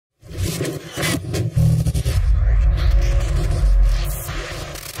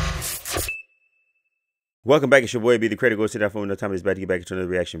Welcome back. It's your boy B, the creator. Go sit down for no time. It's about to get back into another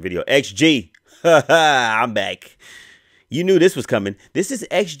reaction video. XG. I'm back. You knew this was coming. This is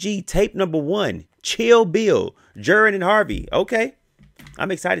XG tape number 1. Chill Bill. JURIN and HARVEY. Okay.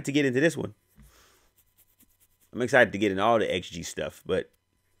 I'm excited to get into this one. I'm excited to get into all the XG stuff. But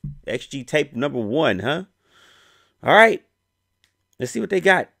XG tape number 1, huh? All right. Let's see what they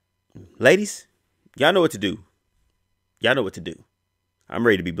got. Ladies, y'all know what to do. Y'all know what to do. I'm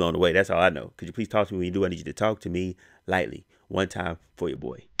ready to be blown away. That's all I know. Could you please talk to me when you do? I need you to talk to me lightly. One time for your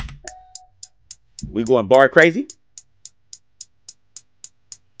boy. We going bar crazy?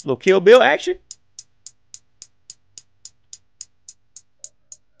 Little Kill Bill action?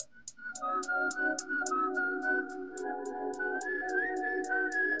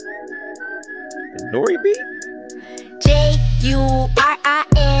 The Nori beat?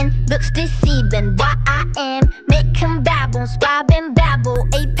 JURIN looks deceiving. YIM making babbles, bobbing babble.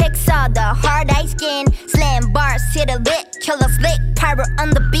 Apex of the hard ice skin. Slam bars, hit a lit, killer slick. Pyro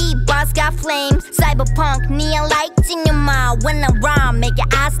on the beat, bars got flames. Cyberpunk, neon lights in your mind. When I rhyme, make your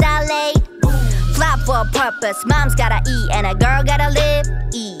eyes dilate. Fly for a purpose, mom's gotta eat and a girl gotta live.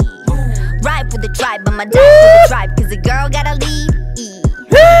 Ride for the tribe, I'ma die for the tribe, cause a girl gotta leave.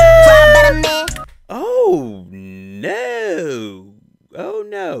 Cry about a man. Oh no. Oh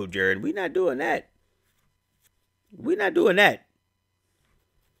no, JURIN. We not doing that. We not doing that.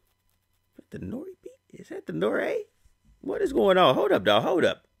 The Nori beat? Is that the Nori? What is going on? Hold up, dog. Hold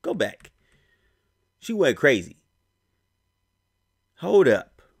up. Go back. She went crazy. Hold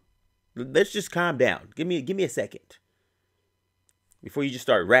up. Let's just calm down. Give me a second. Before you just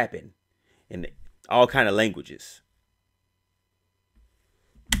start rapping in all kind of languages.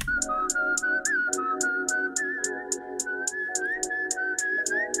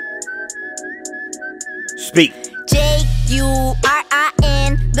 Speak.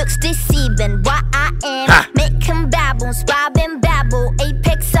 JURIN looks deceiving. YIM making babbles, bobbing babble.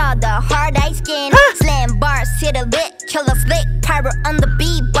 Apex of the hard ice skin. Slam bars, hit a lit, killer slick. Pyro on the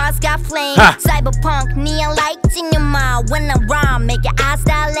beat, bars got flame. Cyberpunk, neon lights in your mind. When I rhyme, make your eyes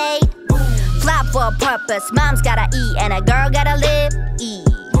dilate. Fly for a purpose, mom's gotta eat and a girl gotta live.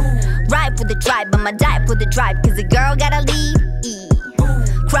 Ride for the tribe, I'ma die for the tribe, cause a girl gotta leave.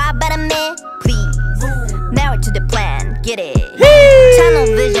 Cry about a man, please. Married to the plan, get it.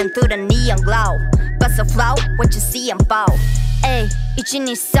 Tunnel vision through the neon glow. Bust a flow, what you see and fall. Ay, it's in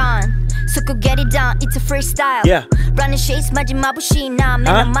his son. So go get it done, it's a freestyle. Yeah. Running shades, majimabushi na.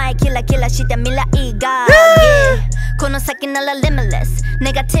 Mena mai killa killa shita milai ga. Yeah. Kono saki nara limitless.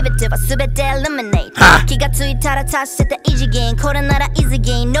 Negativity wa subete eliminate. Kiga tsuitara tashite easy game. Kore nara easy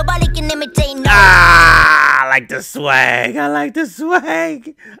game. Nobody can imitate. No. I like the swag. I like the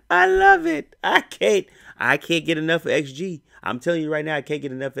swag. I love it. I can't get enough of XG. I'm telling you right now, I can't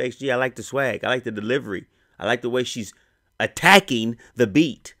get enough of XG. I like the swag. I like the delivery. I like the way she's attacking the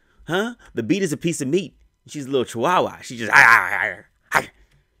beat. Huh? The beat is a piece of meat. She's a little chihuahua. She's just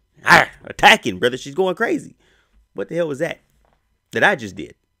attacking, brother. She's going crazy. What the hell was that I just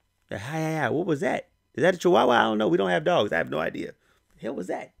did? What was that? Is that a chihuahua? I don't know. We don't have dogs. I have no idea. What the hell was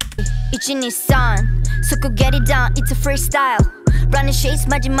that? It's in his son. So go get it done. It's a freestyle. Running shades,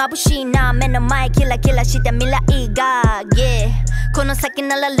 majimabushi na. Mena mai killa killa shita milai ga. Yeah. Kono saki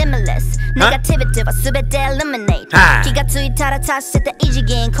nara limitless. Negativity wa subete eliminate. Kiga tsuitara tashite easy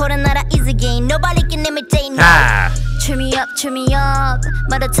game. Kore nara easy game. Nobody can imitate. No. Cheer me up, cheer me up.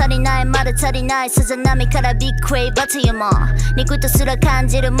 Mada tarinai, mada tarinai. Sazanami kara big crave to you more. Nikuto sura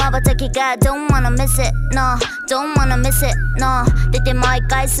kanjiru mabataki ga. Don't wanna miss it, no. Don't wanna miss it, no. Dete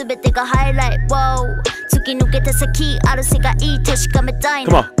maikai subete ga highlight, whoa. Tsuki nuketa saki aru sekai toshikametai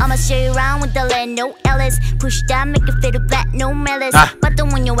no. I'ma show you around with the lead, no Ellis. Push down, make it fit a black, no malice. But then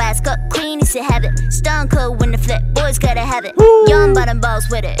when your ass got clean, you should have it. Stone cold when the flip, boys gotta have it. Young bottom balls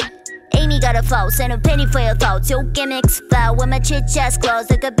with it. Amy got a fault, send a penny for your thoughts. Your gimmicks flow when my chit chat's closed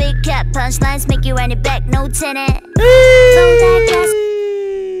like a big cat. Punchlines make you run it back, no tenant.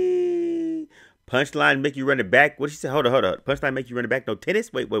 Punchline make you run it back? What did she say? Hold on. Punchline make you run it back, no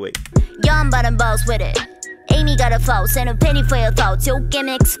tennis? Wait. Young bottom balls with it. Amy got a fault, send a penny for your thoughts. Your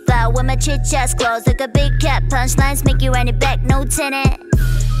gimmicks flow when my chit chat's closed like a big cat. Punchlines make you run it back, no tenant.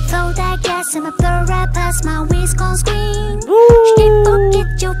 Throw that gas and I throw right past my whisk on screen. Straight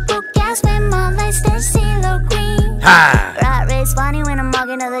forget your full gas when my lights turn CeeLo green. Rat race funny when I'm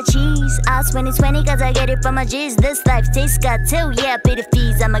walking to the cheese. I 2020 cause I get it from my G's. This life tastes got too, yeah, pay the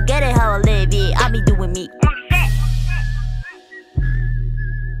fees. I'ma get it how I live, yeah, I be doing me.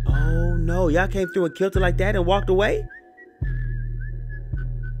 Oh no, y'all came through and killed her like that and walked away?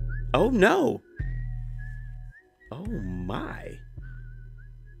 Oh no. Oh my.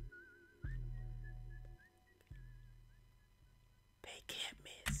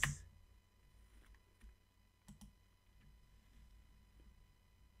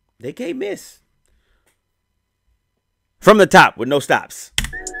 They can't miss. From the top with no stops.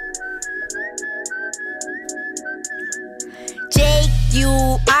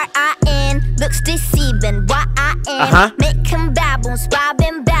 JURIN looks deceiving. YIN make him babble,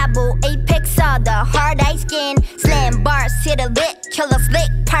 and babble. Apex of the hard ice skin. Slam bars, hit a lit, killer slick.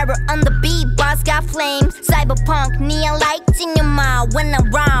 Pyro on the beat, bars got flames. Cyberpunk, neon lights in your mouth. When I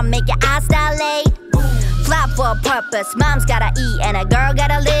rhyme, make your eyes dilate. Fly for a purpose, mom's gotta eat and a girl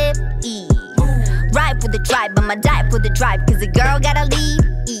gotta live. Ride for the tribe, I'ma die for the tribe, cause a girl gotta leave.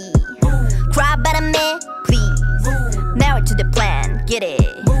 Cry about a man, please. Married to the plan, get it.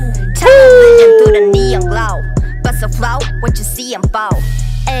 Television through the neon glow. Bust a flow, what you see and fall.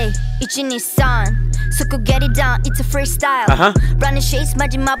 Ayy, 이치니선 So get it down, it's a freestyle. Running shades,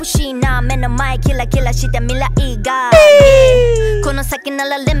 마지막 부시 나 맨 너마의 킬라 시대 밀라이가.この先な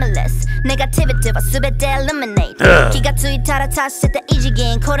ら limitless. Negativity was全て eliminate. 気がついたら達してた異次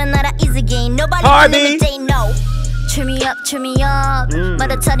元。これなら easy game. Nobody can imitate, no. Cheer me up, cheer me up.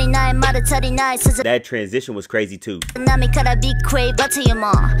 마다足りない, That transition was crazy too. 波からビッグウェイブという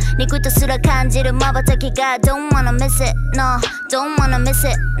も肉とすら感じる瞬きが Don't wanna miss it, no. Don't wanna miss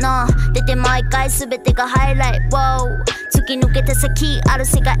it, no. 出て毎回全てがハイライト Wow. 突き抜けた先ある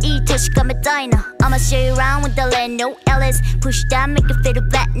世界確かめたいな I'ma show you around with the land, no Ellis. Push down, make it feel the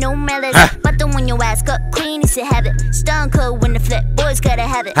black, no malice. But the when your ass got clean, it's a habit. Stone cold when the flip, boys gotta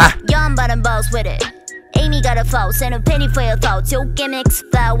have it. Young bottom balls with it. Amy got a foul, send a penny for your thoughts. Your gimmicks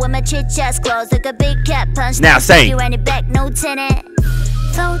foul with my chit chest closed like a big cat punch. Now sing. You ran it back, no tenant.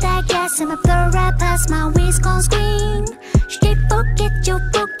 Throw that gas and I blow right past my waist gon' scream. Straight forget your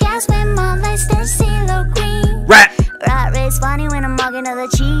broke ass when my lights turn CeeLo green. Rap. Rat race funny when I'm mugging all the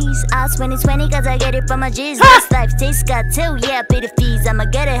cheese. I 2020 cause I get it from my G's. This life tastes got too, yeah, pay the fees. I'ma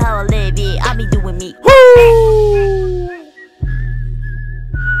get it how I live, yeah, I be doing me. Woo!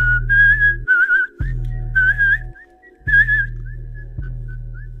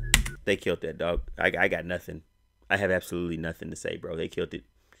 They killed that, dog. I got nothing. I have absolutely nothing to say, bro. They killed it.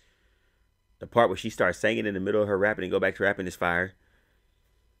 The part where she starts singing in the middle of her rapping and go back to rapping is fire.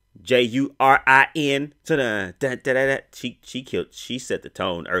 JURIN. She killed. She set the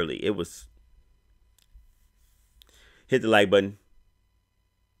tone early. It was. Hit the like button.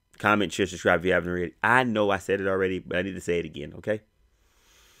 Comment, share, subscribe if you haven't already. I know I said it already, but I need to say it again, okay?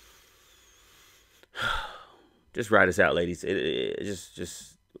 Just ride us out, ladies.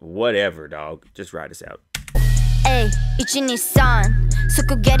 Just whatever, dog. Just ride us out. Ayy, 123 So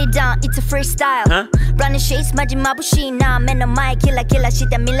get it down, it's a freestyle. Running shades, 마지막 부시 나 맨 너마의 킬라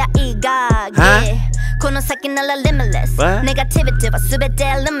시대 밀라이가. Yeah. この先なら limitless. Negativity was全て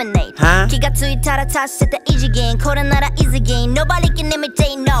eliminate. 気がついたら達してた異次元。これなら easy game. Nobody can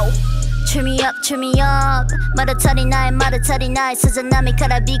imitate, no. Cheer me up, cheer me up. まだ足りないさざ波か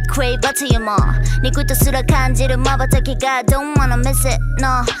らビッグウェイブというも肉とすら感じる瞬きが Don't wanna miss it,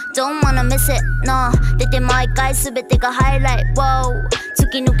 no. Don't wanna miss it, no. 出て毎回全てがハイライト Wow. 突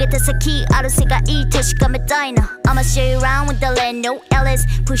き抜けた先ある世界確かめたいな I'ma show you around with the land, no Ellis.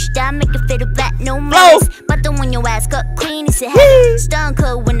 Push down, make it feel the black, no malice. But the when your ass got clean, it's a habit. Stone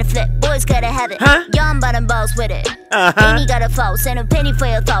cold when the flip, boys gotta have it. Young bottom balls with it. Amy got a foul, send a penny for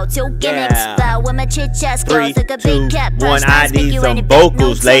your thoughts. Your gimmicks foul with my chit chest closed like a big cat punch. I need some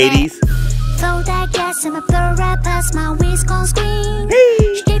vocals, ladies. Throw that gas and I blow right past my waist gon' scream.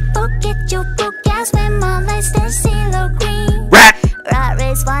 Straight forget your broke ass when my lights turn CeeLo green. Rap. Rat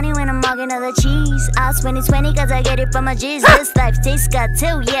race funny when I'm mugging all the cheese. I 2020 cause I get it from my G's. This life tastes got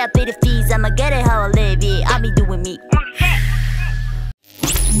too, yeah, pay the fees. I'ma get it how I live, yeah.